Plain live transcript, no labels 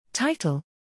Title: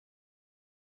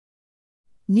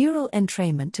 Neural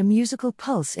entrainment to musical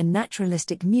pulse in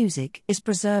naturalistic music is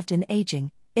preserved in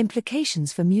aging,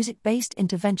 implications for music-based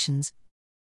interventions.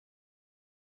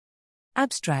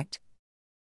 Abstract: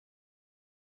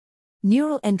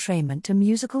 Neural entrainment to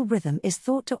musical rhythm is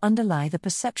thought to underlie the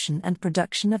perception and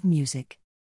production of music.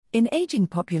 In aging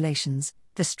populations,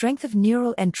 the strength of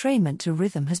neural entrainment to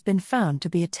rhythm has been found to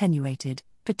be attenuated,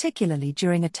 particularly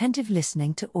during attentive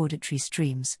listening to auditory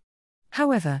streams.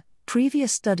 However,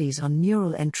 previous studies on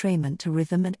neural entrainment to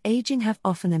rhythm and aging have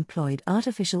often employed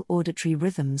artificial auditory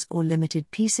rhythms or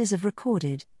limited pieces of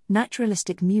recorded,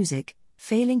 naturalistic music,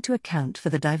 failing to account for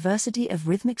the diversity of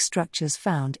rhythmic structures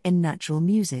found in natural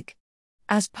music.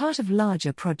 As part of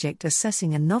larger project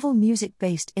assessing a novel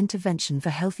music-based intervention for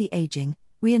healthy aging,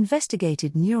 we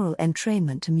investigated neural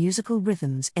entrainment to musical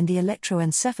rhythms in the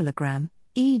electroencephalogram,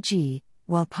 EEG,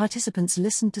 while participants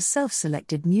listened to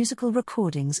self-selected musical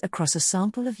recordings across a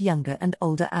sample of younger and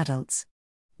older adults.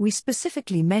 We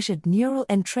specifically measured neural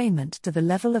entrainment to the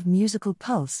level of musical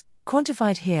pulse,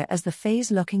 quantified here as the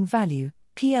phase locking value,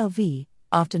 PLV,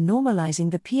 after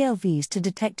normalizing the PLVs to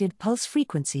detected pulse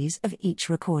frequencies of each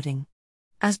recording.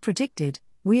 As predicted,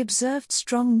 we observed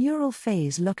strong neural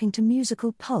phase locking to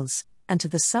musical pulse, and to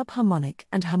the subharmonic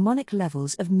and harmonic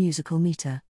levels of musical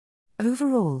meter.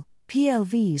 Overall,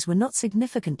 PLVs were not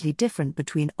significantly different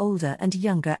between older and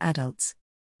younger adults.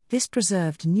 This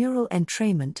preserved neural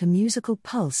entrainment to musical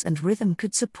pulse and rhythm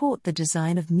could support the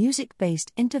design of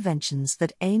music-based interventions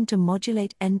that aim to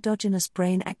modulate endogenous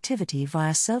brain activity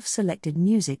via self-selected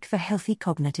music for healthy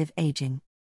cognitive aging.